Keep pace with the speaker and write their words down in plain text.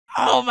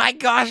Oh my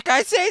gosh,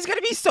 guys, today's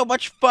gonna be so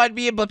much fun.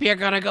 Me and Blippy are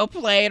gonna go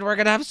play, and we're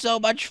gonna have so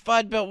much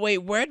fun. But wait,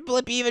 where'd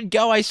Blippy even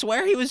go? I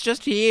swear he was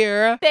just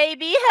here.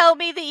 Baby, help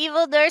me. The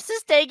evil nurse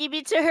is taking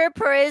me to her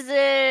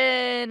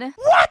prison.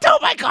 What? Oh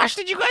my gosh,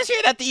 did you guys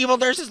hear that? The evil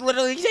nurse is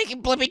literally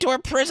taking Blippy to her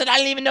prison. I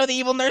didn't even know the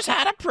evil nurse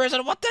had a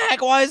prison. What the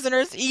heck? Why is the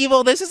nurse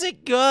evil? This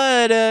isn't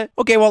good.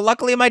 Okay, well,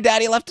 luckily my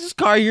daddy left his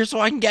car here so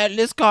I can get in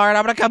his car, and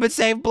I'm gonna come and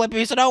save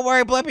Blippy. So don't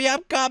worry, Blippy,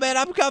 I'm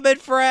coming,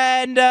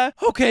 friend.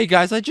 Okay,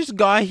 guys, I just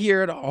got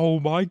here, and oh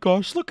my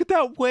gosh, look at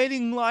that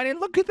waiting line, and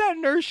look at that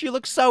nurse. She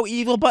looks so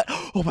evil, but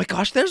oh my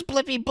gosh, there's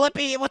Blippy.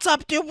 Blippy, what's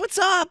up, dude? What's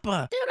up?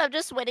 Dude, I'm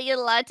just waiting in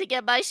line to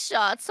get my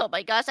shots. Oh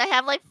my gosh, I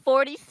have like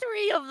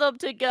 43 of them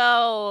to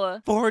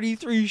go.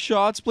 43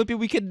 shots, Blippy.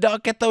 We can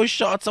get those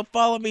shots, so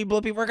follow me,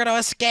 Blippy. We're gonna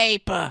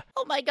escape.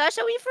 Oh my gosh,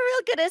 are we for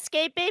real gonna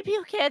escape, baby?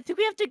 Okay, I think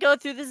we have to go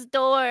through this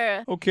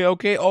door.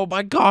 Okay. Oh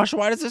my gosh,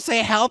 why does it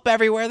say help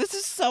everywhere? This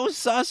is so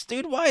sus,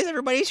 dude. Why is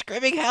everybody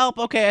screaming help?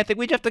 Okay, I think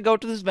we just have to go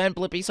to this vent,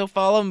 Blippy, so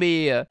follow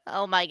me.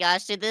 Oh my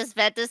gosh, dude, this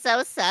vent is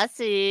so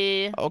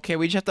sussy. Okay,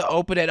 we just have to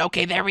open it.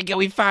 Okay, there we go.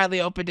 We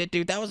finally opened it,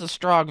 dude. That was a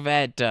strong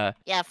vent.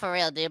 Yeah, for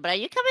real, dude. But are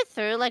you coming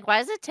through? Like, why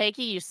is it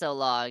taking you so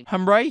long?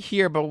 I'm right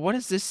here, but what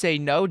does this say?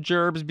 No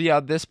germs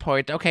beyond this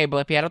point. Okay,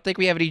 Blippy, I don't think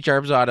we have any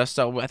germs on us,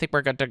 so I think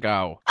we're good to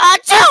go.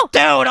 Achoo!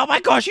 Dude, oh my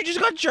gosh, you just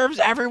got germs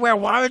everywhere.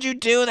 Why would you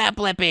do that,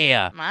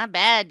 Blippy? My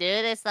bad,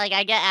 dude. It's like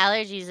I get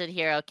allergies in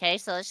here, okay?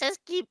 So let's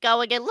just keep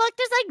going. And look,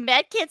 there's like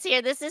med kits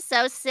here. This is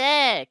so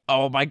sick.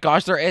 Oh my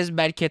gosh, there is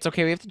med kits.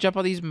 Okay, we have to jump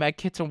on these med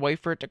kits and wait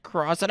for it to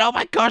cross. And oh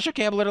my gosh,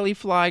 okay, I'm literally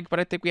flying, but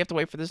I think we have to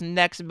wait for this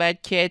next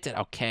med kit. And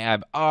okay,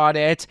 I'm on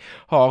it.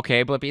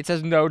 Okay, Blippy, it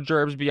says no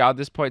germs beyond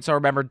this point. So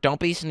remember, don't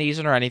be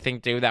sneezing or anything,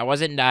 dude. That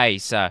wasn't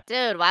nice.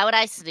 Dude, why would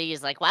I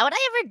sneeze? Like, why would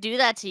I ever do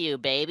that to you,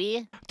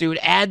 baby? Dude,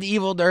 and the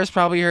evil nurse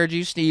probably heard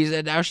you sneeze,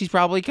 and now she's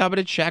probably coming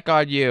to check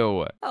on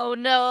you. Oh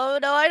no,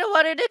 I don't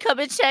want her to come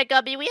and check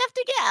on me. We have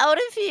to get out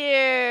of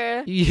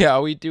here. Yeah,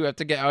 we do have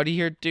to get out of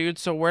here, dude.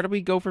 So where do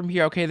we go from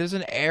here? Okay, there's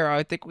an arrow.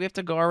 I think we have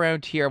to go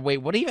around here. Wait,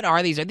 what even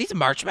are these? Are these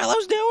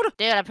marshmallows, dude?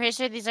 Dude, I'm pretty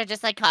sure these are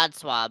just like cotton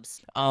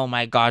swabs. Oh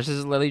my gosh, this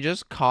is literally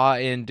just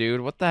cotton,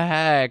 dude. What the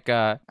heck?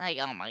 Like,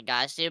 oh my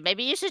gosh, dude.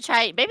 Maybe you should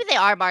try. Maybe they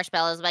are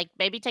marshmallows. Like,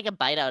 maybe take a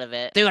bite out of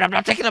it. Dude, I'm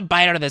not taking a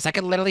bite out of this. I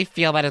can literally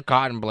feel that it's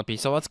cotton, Blippy.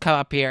 So let's come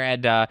up here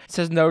and it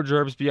says no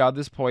germs beyond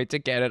this point to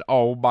get it.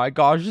 Oh my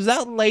gosh, is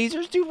that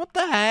lasers, dude? What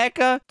the heck?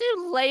 Dude,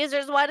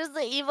 lasers. Why does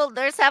the evil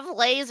nurse have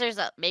lasers?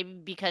 Maybe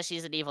because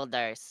she's an evil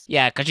nurse.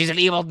 Yeah, because she's an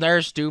evil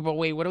nurse, dude. But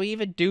wait, what do we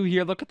even do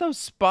here? Look at those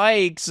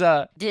spikes.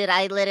 Dude,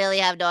 I literally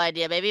have no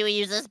idea. Maybe we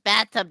use this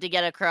bathtub to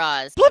get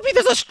across. Blippy,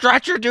 there's a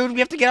stretcher, dude. We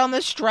have to get on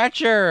this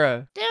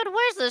stretcher. Dude,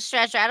 where's the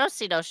stretcher? I don't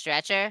see no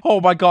stretcher.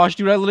 Oh my gosh,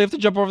 dude, I literally have to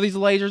jump over these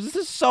lasers. This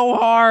is so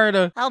hard.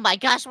 Oh my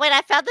gosh, wait,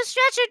 I found the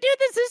stretcher. Dude,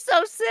 this is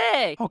so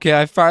sick. Okay,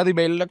 I finally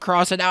made it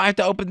across, and now I have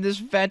to open this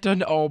vent.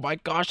 And oh my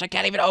gosh, I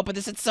can't even open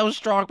this. It's so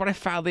strong, but I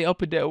finally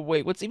opened it.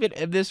 Wait, what's even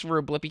in this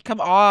room, Blippy?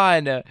 Come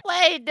on.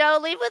 Wait,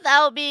 don't leave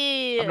without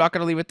me. I'm not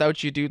gonna leave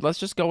without you, dude. Let's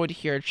just go in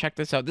here and check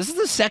this out. This is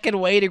the second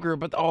waiting room,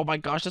 but oh my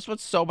gosh, this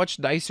one's so much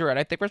nicer, and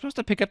I think we're supposed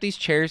to pick up these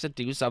chairs and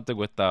do something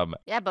with them.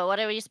 Yeah, but what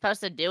are we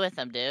supposed to do with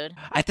them, dude?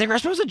 I think we're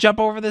supposed to jump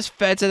over this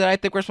fence, and then I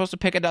think we're supposed to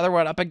pick another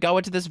one up and go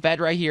into this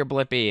vent right here,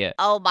 Blippy.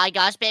 Oh my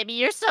gosh, baby,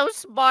 you're so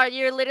smart.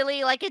 You're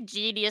literally like a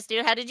genius,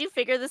 dude. How did you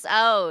figure this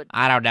out?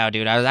 I don't know,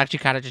 dude. I was actually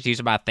kind of just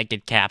using my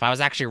thinking cap. I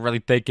was actually really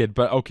thinking,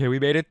 but okay, we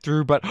made it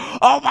through, but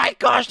oh my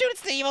gosh, dude,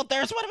 it's the evil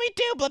nurse. What do we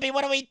do, Blippy?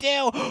 What do we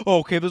do?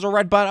 Okay, there's a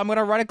red button. I'm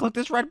gonna run and click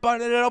this red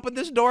button and open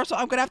this door, so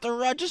I'm gonna have to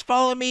run. Just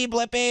follow me,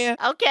 Blippy.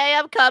 Okay,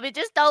 I'm coming.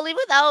 Just don't leave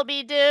without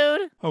me,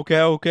 dude.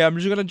 Okay. I'm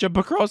just gonna jump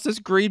across this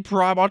green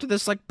prime onto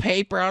this, like,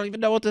 paper. I don't even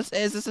know what this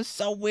is. This is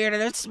so weird,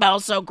 and it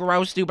smells so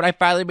gross, dude, but I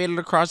finally made it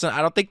across, and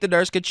I don't think the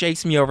nurse could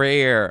chase me over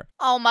here.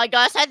 Oh my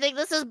gosh, I think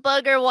this is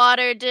booger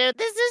water, dude.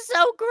 This is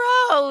so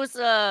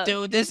gross.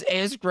 Dude, this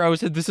is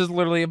gross, and this is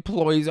literally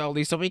employees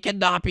only, so we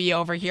cannot be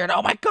over here. And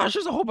oh my gosh,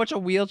 there's a whole bunch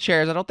of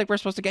wheelchairs. I don't think we're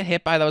supposed to get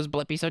hit by those,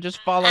 Blippy, so just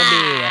follow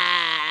me.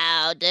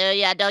 Ow, dude,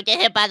 yeah, don't get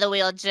hit by the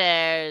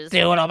wheelchairs.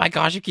 Dude, oh my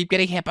gosh, you keep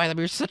getting hit by them.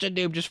 You're such a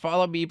noob. Just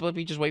follow me,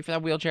 Blippy. Just wait for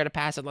that wheelchair to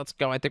pass and let's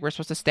go. I think we're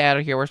supposed to stay out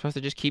of here. We're supposed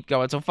to just keep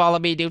going. So follow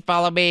me, dude.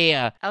 Follow me.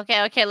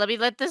 Okay, let me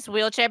let this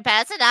wheelchair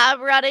pass and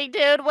I'm running,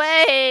 dude.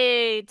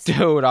 Wait.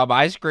 Dude, on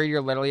my screen,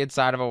 you're literally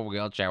inside of a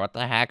wheelchair. What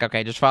the heck?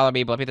 Okay, just follow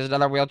me, Blippy. There's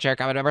another wheelchair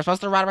coming. We're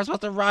supposed to run. We're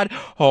supposed to run.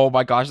 Oh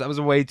my gosh, that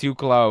was way too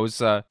close.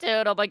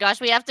 Dude, oh my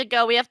gosh, we have to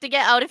go. We have to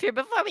get out of here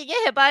before we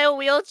get hit by a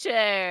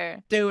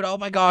wheelchair. Dude, oh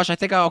my gosh, I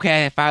think,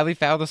 okay, I finally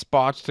found the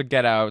spots to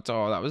get out.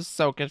 Oh, that was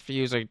so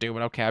confusing, dude.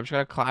 But okay, I'm just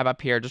gonna climb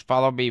up here. Just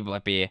follow me,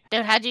 Blippy.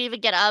 Dude, how'd you even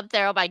get up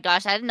there? Oh my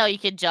gosh, I didn't know you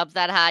could jump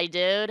that high,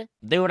 dude.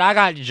 Dude, I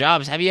got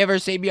jumps. Have you ever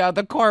seen me on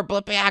the court,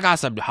 Blippy? I got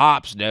some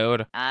hops,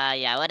 dude.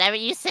 Yeah, whatever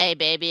you say,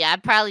 baby.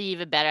 I'm probably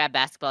even better at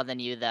basketball than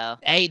you, though.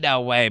 Ain't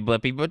no way,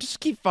 Blippy, but just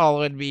keep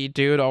following me,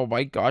 dude. Oh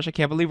my gosh, I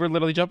can't believe we're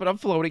literally jumping on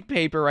floating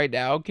paper right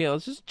now. Okay,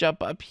 let's just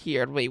jump up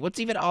here. Wait, what's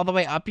even all the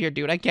way up here,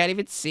 dude? I can't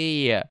even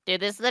see.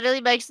 Dude, this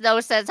literally makes no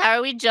sense. How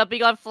are we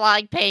jumping on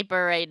flying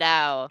paper right now?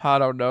 now? I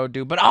don't know,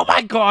 dude, but oh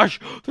my gosh,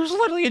 there's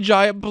literally a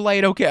giant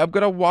blade. Okay, I'm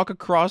gonna walk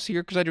across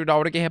here because I do not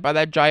want to get hit by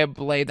that giant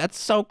blade. That's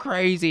so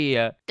crazy.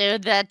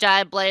 Dude, that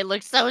giant blade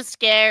looks so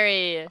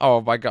scary.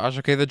 Oh my gosh,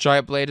 okay, the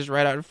giant blade is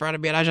right out in front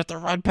of me and I just have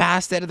to run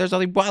past it and there's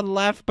only one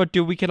left, but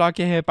dude, we cannot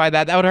get hit by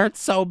that. That would hurt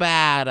so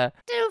bad.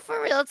 Dude,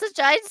 for real, it's a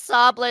giant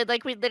saw blade.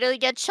 Like, we'd literally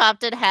get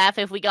chopped in half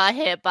if we got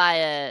hit by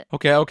it.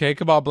 Okay,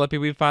 come on, Blippy,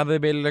 we finally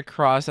made it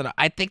across and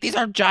I think these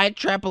are giant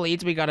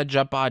trampolines we gotta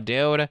jump on,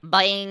 dude.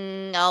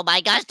 Boing. Oh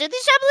my gosh, dude,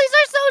 these trampolines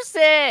are so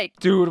sick.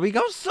 Dude, we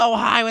go so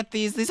high with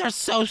these. These are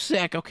so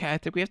sick. Okay, I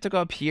think we have to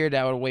go up here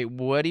now and wait,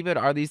 what even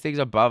are these things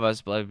above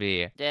us,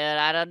 Blippy? Dude,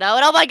 I don't know.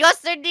 And oh my gosh,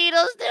 they're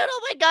needles, dude.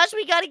 Oh my gosh,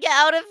 we gotta get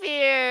out of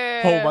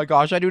here. Oh my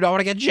gosh, I do not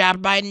want to get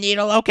jabbed by a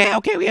needle.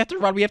 Okay, we have to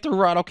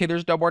run. Okay,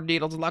 there's no more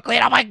needles, luckily.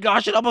 And oh my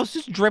gosh, it almost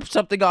just dripped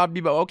something on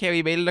me, but okay,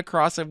 we made it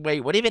across. And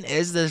wait, what even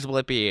is this,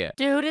 Blippy?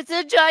 Dude, it's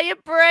a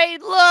giant brain,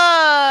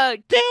 look.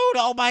 Dude,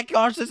 oh my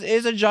gosh, this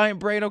is a giant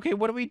brain. Okay,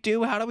 what do we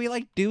do? How do we,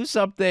 like, do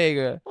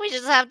something? We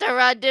just have to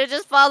run, dude.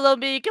 Just follow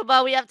me. Come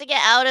on, we have to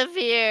get out of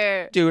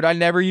here. Dude, I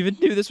never even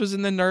knew this was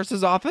in the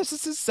nurse's office.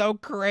 This is so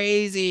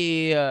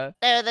crazy.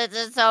 Dude, this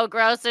is so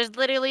gross. There's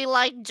literally,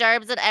 like,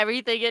 germs and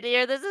everything in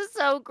here. This is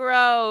so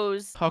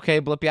gross.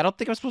 Okay, Blippy, I don't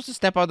think I'm supposed to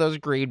step on those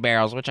green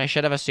barrels, which I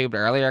should have assumed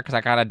earlier because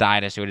I kind of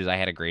died as soon as I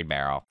hit a green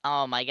barrel.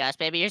 Oh my gosh,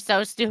 baby, you're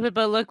so stupid.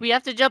 But look, we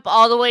have to jump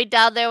all the way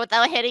down there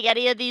without hitting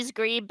any of these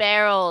green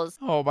barrels.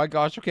 Oh my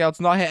gosh, okay, let's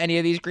not hit any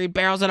of these green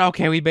barrels. And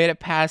okay, we made it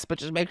past, but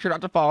just make sure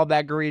not to follow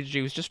that green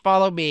juice. Just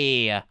follow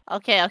me.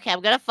 Okay,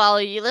 I'm gonna follow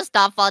you. Let's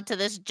not fall into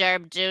this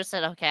germ juice.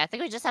 And okay, I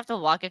think we just have to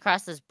walk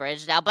across this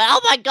bridge now. But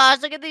oh my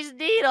gosh, look at these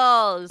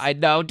needles. I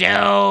know, dude,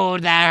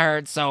 that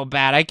hurts so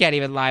bad. I can't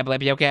even lie,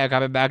 Blippy. Okay, I'm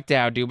coming back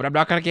down, dude, but I'm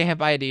not gonna get hit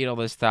by a needle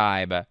this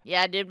time.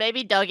 Yeah, dude,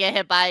 maybe don't get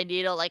hit by a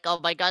needle. Like, oh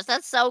my gosh,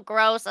 that's so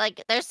gross.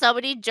 Like, there's so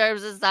many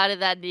germs inside of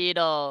that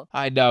needle.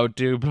 I know,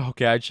 dude, but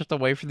okay, I just have to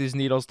wait for these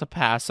needles to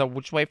pass. So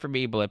which way for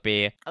me,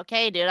 Blippy?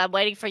 Okay, dude, I'm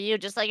waiting for you.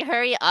 Just, like,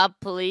 hurry up,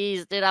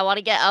 please. Dude, I want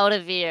to get out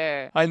of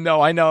here. I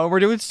know. We're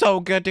doing so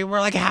good, dude. We're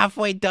like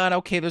halfway done.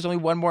 Okay, there's only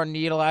one more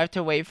needle I have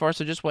to wait for,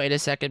 so just wait a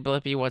second,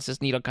 Blippy. Once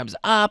this needle comes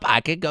up,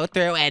 I can go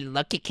through, and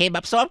look, it came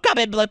up, so I'm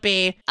coming,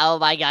 Blippy. Oh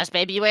my gosh,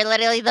 baby, you are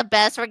literally the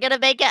best. We're gonna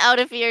make it out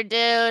of here,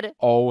 dude.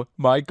 Oh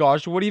my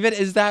gosh, what even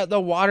is that?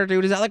 The water,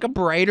 dude? Is that like a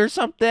braid or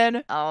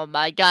something? Oh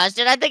my gosh,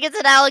 dude, I think it's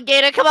an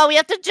alligator. Come on, we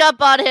have to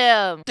jump on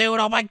him. Dude,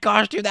 oh my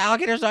gosh, dude, the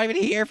alligator's not even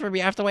here for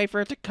me. I have to wait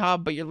for it to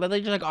come, but you're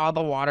literally just like on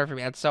the water for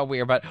me. That's so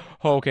weird, but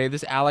okay,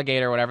 this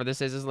alligator, whatever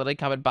this is literally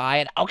coming by,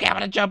 and okay, I'm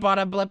gonna jump on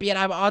him, Blippy, and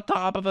I'm on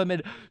top of him,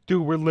 and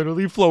dude, we're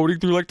literally floating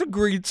through like the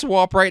green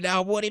swamp right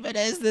now. What even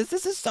is this?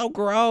 This is so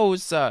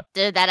gross.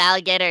 Dude, that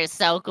alligator is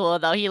so cool,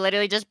 though. He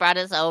literally just brought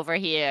us over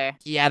here.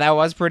 Yeah, that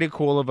was pretty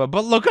cool of him,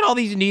 but look at all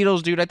these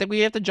needles, dude. I think we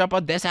have to jump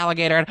on this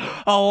alligator, and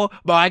oh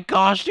my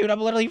gosh, dude,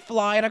 I'm literally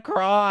flying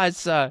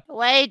across.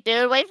 Wait,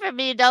 dude, wait for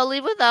me. Don't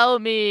leave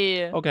without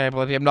me. Okay,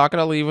 Blippy, I'm not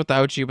gonna leave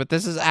without you, but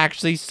this is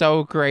actually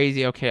so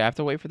crazy. Okay, I have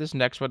to wait for this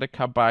next one to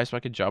come by so I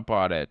can jump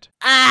on it.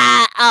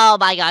 Ah! Oh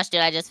my gosh,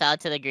 dude, I just fell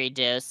into the green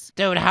juice.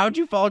 Dude, how'd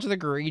you fall into the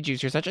green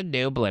juice? You're such a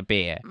noob,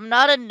 Blippy. I'm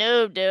not a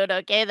noob, dude,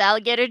 okay? The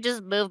alligator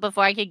just moved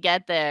before I could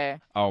get there.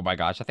 Oh my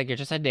gosh, I think you're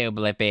just a noob,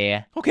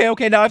 Blippy.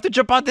 Okay, now I have to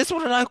jump on this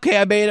one, and okay,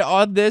 I made it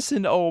on this,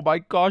 and oh my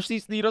gosh,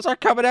 these needles are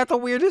coming at the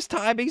weirdest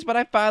timings, but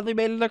I finally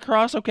made it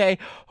across, okay?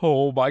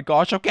 Oh my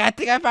gosh, okay, I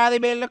think I finally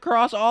made it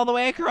across, all the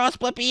way across,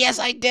 Blippy. Yes,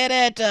 I did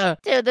it.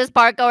 Dude, this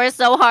parkour is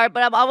so hard,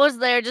 but I'm almost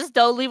there. Just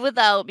don't leave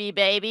without me,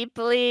 baby,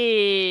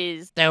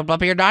 please. Dude,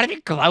 Blippy, you're not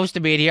even close to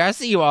me here. I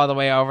see you all the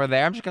way over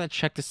there. I'm just gonna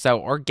check this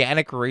out.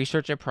 Organic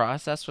research and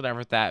process,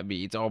 whatever that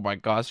means. Oh my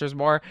gosh, there's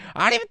more.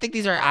 I don't even think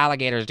these are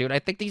alligators, dude. I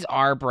think these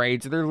are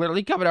braids. They're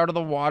literally coming out of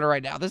the water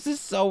right now. This is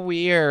so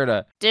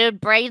weird.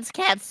 Dude, brains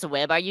can't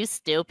swim. Are you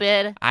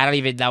stupid? I don't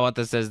even know what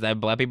this is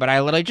then, Blippy, but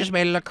I literally just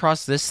made it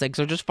across this thing,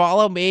 so just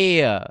follow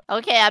me.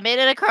 Okay, I made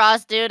it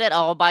across, dude, and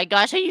oh my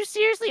gosh, are you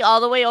seriously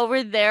all the way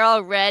over there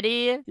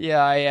already?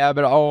 Yeah, I am,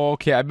 but oh,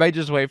 okay, I might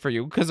just wait for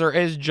you, because there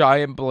is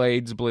giant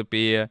blades,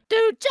 Blippy.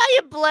 Dude,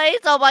 giant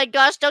blades? Oh my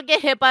gosh, don't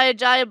get hit by a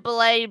giant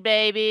blade,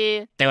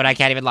 baby. Dude, I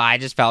can't even lie, I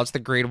just fell into the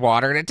green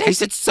water, and it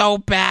tasted so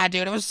bad,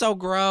 dude, it was so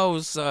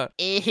gross.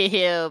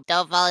 Ew,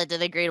 don't fall into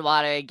the green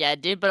water again,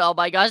 dude, but oh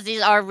my gosh,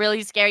 these are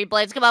really scary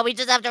blades. Come on, we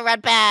just have to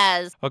run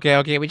past.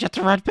 Okay, we just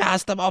have to run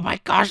past them. Oh my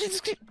gosh,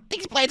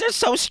 these blades are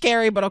so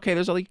scary, but okay,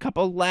 there's only a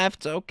couple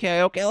left.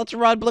 Okay, let's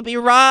run,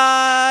 Blippy,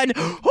 run!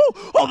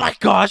 Oh my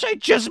gosh, I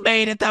just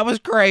made it. That was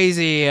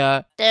crazy.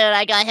 Dude,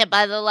 I got hit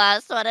by the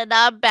last one, and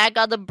now I'm back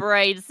on the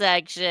brain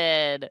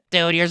section.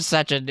 Dude, you're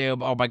such a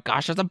noob. Oh my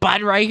gosh, there's a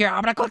button right here.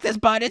 I'm gonna click this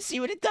button and see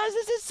what it does.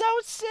 This is so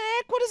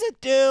sick. What does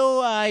it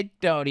do? I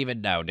don't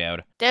even know,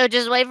 dude. Dude,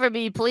 just wait for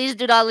me. Please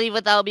do not leave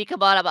without me.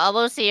 Come on, I'm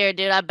almost here,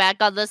 dude. I'm back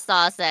on the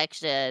saw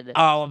section.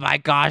 Oh my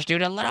gosh,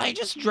 dude, it literally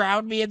just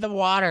drowned me in the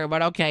water.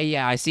 But okay,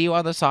 yeah, I see see you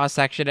on the sauce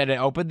section, and it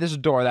opened this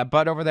door. That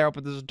button over there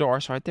opened this door,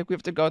 so I think we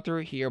have to go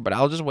through here, but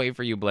I'll just wait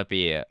for you,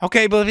 Blippy.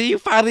 Okay, Blippy, you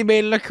finally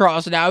made it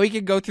across. Now we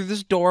can go through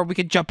this door. We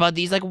can jump on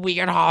these, like,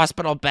 weird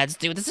hospital beds,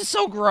 dude. This is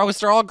so gross.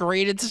 They're all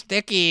green and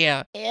sticky.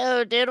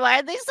 Ew, dude, why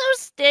are they so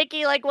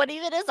sticky? Like, what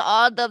even is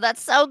on them?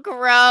 That's so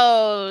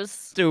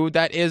gross. Dude,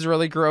 that is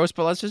really gross,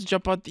 but let's just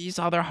jump on these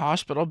other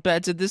hospital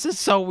beds, and this is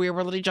so weird.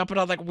 We're literally jumping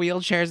on, like,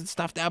 wheelchairs and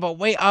stuff now, but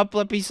wait up,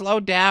 Blippy. Slow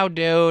down,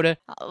 dude.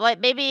 Wait,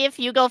 maybe if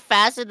you go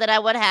faster, then I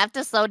would have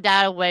to slow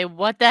down. Wait,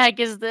 what the heck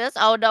is this?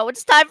 Oh, no,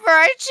 it's time for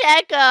our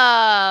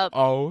checkup.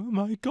 Oh,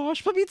 my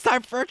gosh, Blippy, it's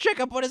time for a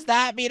checkup. What does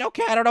that mean?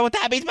 Okay, I don't know what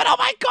that means, but oh,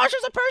 my gosh,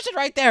 there's a person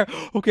right there.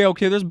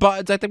 Okay, there's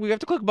buttons. I think we have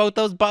to click both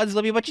those buttons,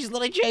 Blippy, but she's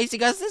literally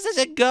chasing us. This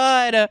isn't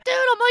good. Dude,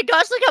 oh my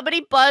gosh, look how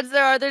many buttons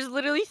there are. There's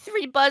literally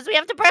 3 buttons. We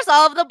have to press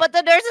all of them, but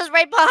the nurse is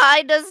right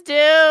behind us,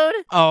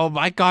 dude. Oh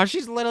my gosh,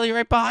 she's literally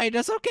right behind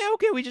us. Okay,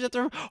 we just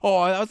have to...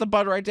 Oh, that was the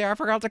button right there. I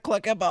forgot to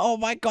click it, but oh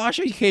my gosh,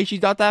 okay,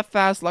 she's not that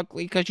fast,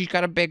 luckily, because she's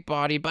got a big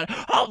body, but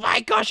oh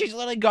my gosh, she's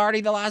literally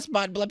guarding the last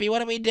button, Blippy. What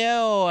do we do? Dude,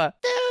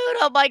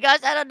 oh my gosh,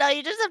 I don't know.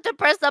 You just have to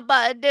press the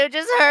button, dude.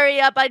 Just hurry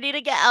up. I need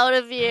to get out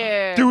of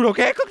here. Dude,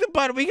 okay, I clicked the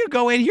button. We can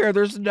go in here.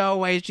 There's no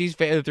way she's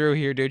fitting through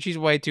here, dude. She's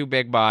way too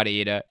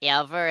big-bodied.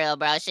 Yo, for real,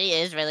 bro. She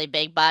is really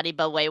big body,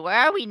 but wait, where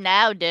are we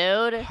now,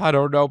 dude? I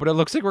don't know, but it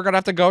looks like we're gonna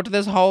have to go to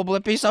this hole,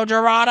 Blippy. So,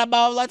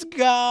 Geronimo, let's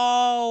go.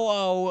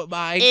 Oh,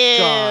 my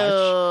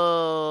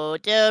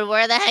gosh. Dude,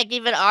 where the heck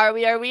even are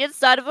we? Are we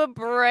inside of a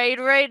brain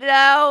right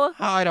now?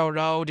 I don't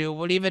know, dude.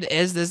 What even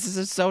is this? This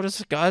is so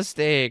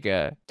disgusting.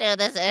 Dude,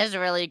 this is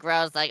really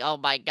gross. Like, oh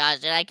my gosh,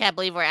 dude, I can't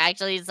believe we're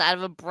actually inside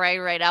of a brain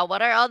right now.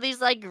 What are all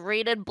these, like,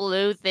 green and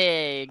blue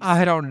things?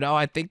 I don't know.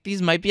 I think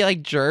these might be,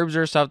 like, germs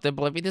or something,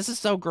 Blippy. This is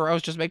so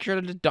gross. Just make sure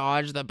to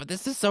dodge them. But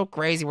this is so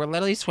crazy. We're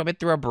literally swimming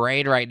through a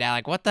brain right now.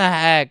 Like, what the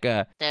heck?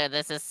 Dude,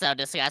 this is so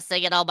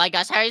disgusting. And oh my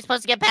gosh, how are you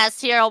supposed to get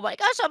past here? Oh my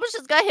gosh, I almost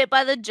just got hit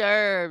by the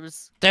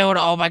germs. Dude,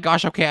 oh my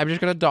gosh. Okay, I'm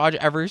just gonna dodge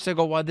every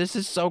single one. This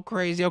is so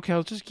crazy. Okay,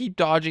 let's just keep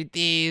dodging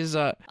these.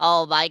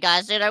 Oh my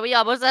gosh, dude, are we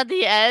almost at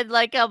the end?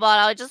 Like, come on,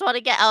 I just want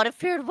to get out of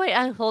here. Wait,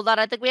 hold on.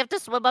 I think we have to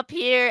swim up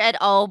here. And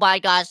oh my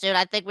gosh, dude,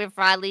 I think we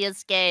finally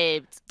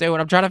escaped. Dude,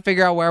 I'm trying to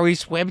figure out where we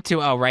swim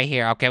to. Oh, right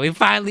here. Okay, we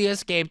finally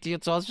escaped,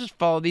 dude. So let's just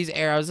follow these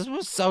arrows. This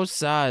was so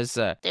sus.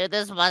 Dude,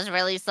 this was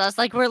really sus.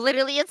 Like, we're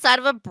literally inside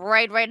of a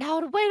brain right now.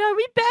 Wait, are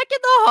we back in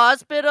the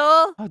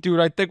hospital? Oh, dude,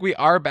 I think we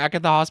are back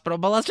at the hospital.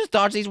 But let's just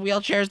dodge these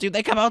wheelchairs, dude.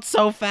 They come out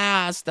so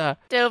fast.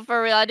 Dude,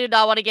 for real, I do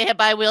not want to get hit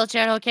by a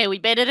wheelchair. Okay, we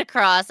made it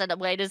across. And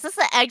wait, is this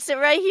the exit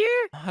right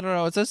here? I don't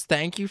know. It says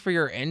thank you for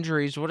your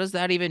injuries. What does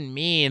that even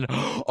mean?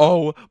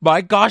 Oh,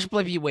 my gosh,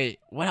 Blippy. Wait,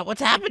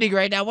 what's happening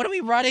right now? What are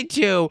we running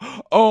to?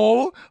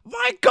 Oh,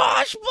 my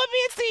gosh,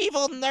 Blippy. It's the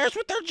evil nurse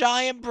with her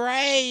giant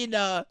brain.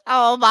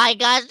 Oh, my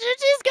gosh. Dude,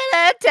 she's going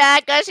to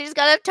attack us. She's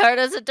going to turn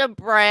us into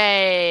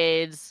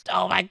brains.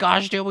 Oh, my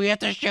gosh, dude. We have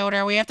to shoot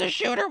her. We have to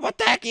shoot her. What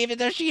the heck even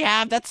does she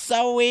have? That's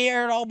so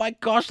weird. Oh, my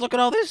gosh. Look at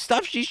all this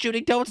stuff she's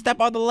shooting. Don't step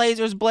on the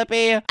lasers,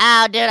 Blippy.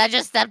 Ow, dude. I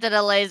just stepped in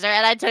a laser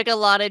and I took a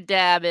lot of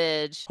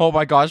damage. Oh,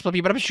 my gosh,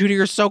 Blippy. But I'm shooting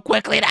her so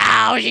quickly. And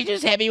ow, she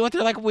just hit me with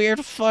her, like,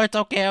 weird foot.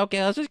 Okay.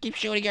 Let's just keep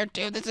shooting her,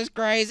 dude. This is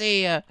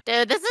crazy.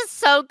 Dude, this is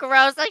so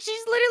gross. Like,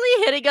 she's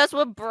literally hitting us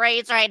with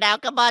brains right now.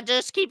 Come on,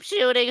 just keep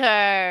shooting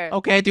her.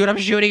 Okay, dude, I'm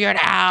shooting her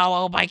now.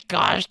 Oh, my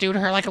gosh, dude.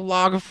 Her, like,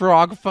 long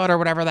frog foot or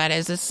whatever that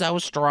is so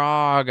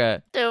strong.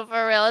 Dude,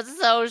 for real, it's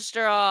so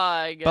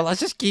strong. But let's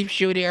just keep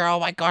shooting her. Oh,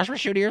 my gosh, we're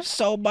shooting her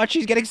so much.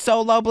 She's getting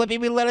so low, Blippy.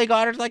 We literally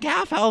got her to, like,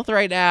 half health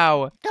right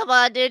now. Come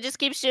on, dude. Just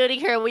keep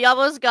shooting her. We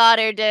almost got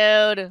her,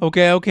 dude.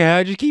 Okay.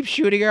 I just keep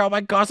shooting her. Oh,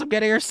 my gosh, I'm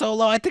getting her so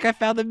low. I think I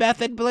found the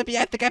method, Blippy.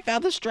 I think I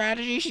found the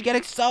strategy. She's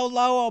getting so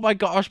low. Oh, my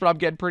gosh, but I'm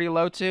getting pretty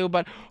low, too.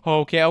 But,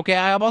 okay.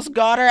 I almost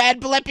got her.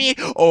 And Blippy.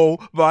 Oh,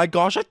 my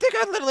gosh, I think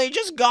I literally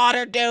just got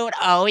her, dude.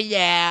 Oh,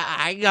 yeah,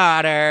 I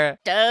got her.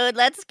 Dude,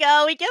 let's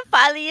go. We can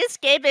finally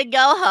escape and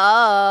go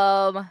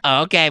home.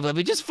 Okay,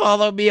 Blippy, just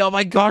follow me. Oh,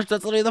 my gosh,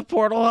 that's literally the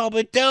portal home.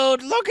 But,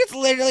 dude, look, it's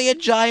literally a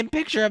giant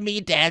picture of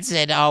me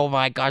dancing. Oh,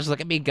 my gosh,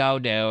 look at me go,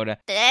 dude.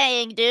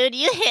 Dang, dude,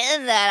 you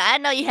hitting that. I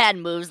know you had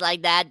moves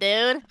like that,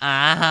 dude.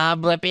 Uh-huh,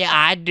 Blippy,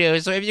 I do.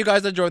 So if you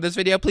guys enjoyed this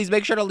video, please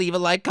make sure to leave a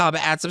like,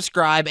 comment, and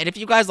subscribe. And if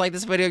you guys like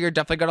this video, you're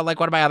definitely going to like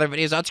one of my other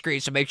videos on screen,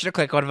 so make sure to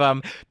click one of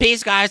them.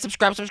 Peace, guys.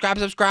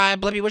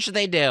 Subscribe. Blippy, what should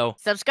they do?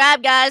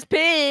 Subscribe, guys.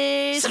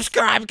 Peace.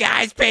 Subscribe,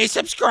 guys. Peace.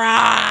 Subscribe.